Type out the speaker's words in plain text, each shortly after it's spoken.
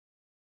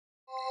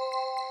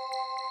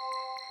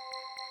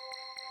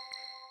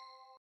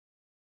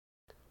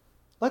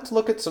Let's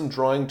look at some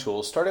drawing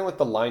tools starting with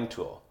the line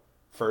tool.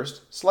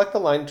 First, select the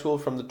line tool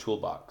from the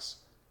toolbox.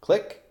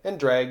 Click and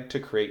drag to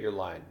create your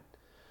line.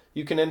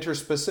 You can enter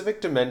specific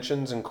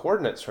dimensions and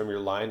coordinates from your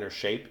line or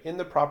shape in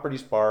the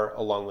properties bar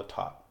along the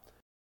top.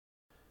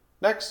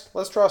 Next,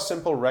 let's draw a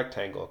simple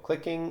rectangle,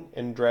 clicking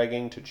and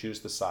dragging to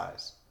choose the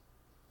size.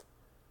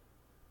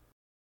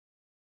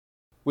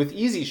 With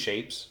easy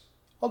shapes,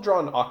 I'll draw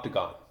an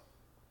octagon.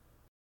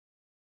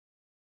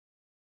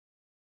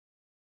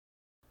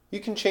 You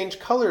can change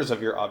colors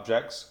of your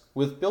objects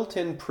with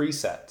built-in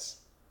presets.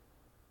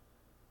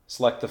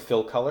 Select the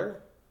fill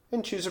color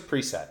and choose a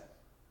preset.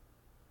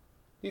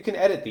 You can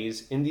edit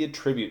these in the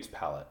Attributes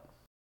palette.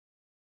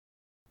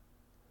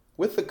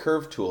 With the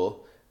Curve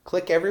tool,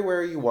 click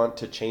everywhere you want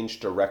to change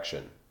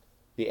direction.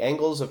 The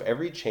angles of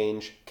every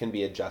change can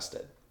be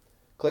adjusted.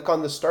 Click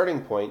on the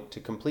starting point to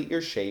complete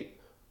your shape,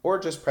 or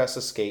just press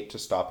Escape to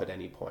stop at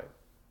any point.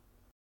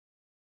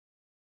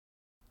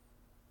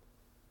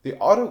 The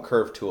Auto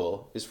Curve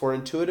tool is for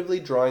intuitively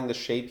drawing the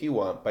shape you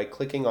want by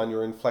clicking on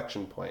your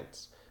inflection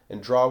points,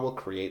 and Draw will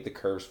create the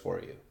curves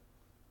for you.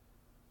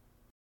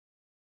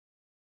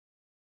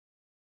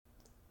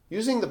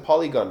 Using the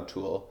Polygon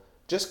tool,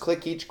 just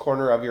click each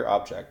corner of your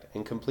object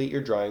and complete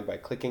your drawing by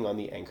clicking on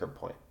the anchor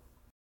point.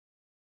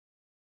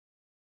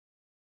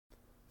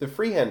 The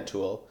Freehand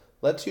tool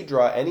lets you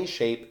draw any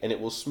shape and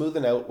it will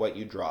smoothen out what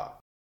you draw.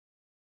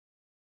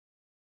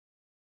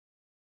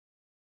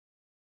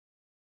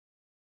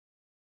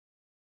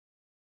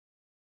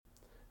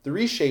 The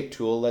Reshape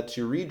tool lets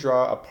you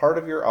redraw a part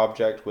of your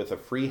object with a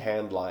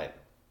freehand line.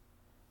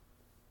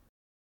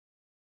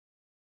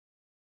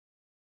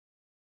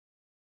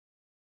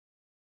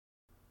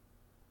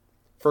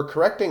 For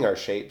correcting our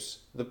shapes,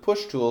 the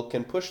Push tool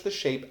can push the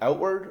shape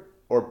outward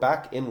or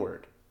back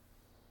inward.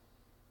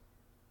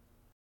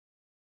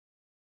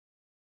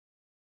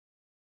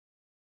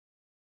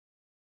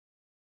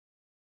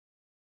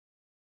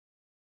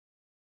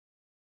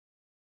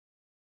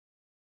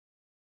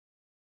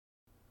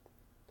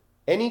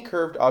 Any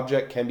curved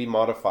object can be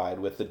modified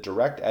with the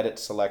Direct Edit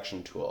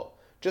Selection tool.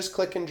 Just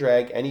click and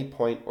drag any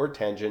point or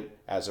tangent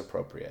as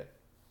appropriate.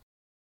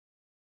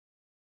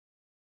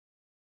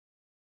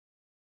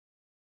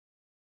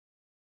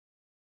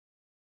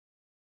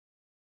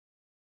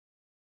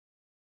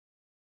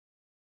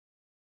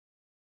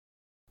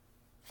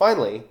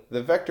 Finally,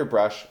 the Vector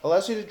brush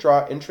allows you to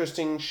draw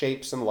interesting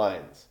shapes and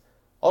lines.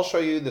 I'll show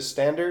you the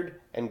standard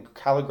and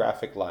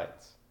calligraphic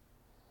lines.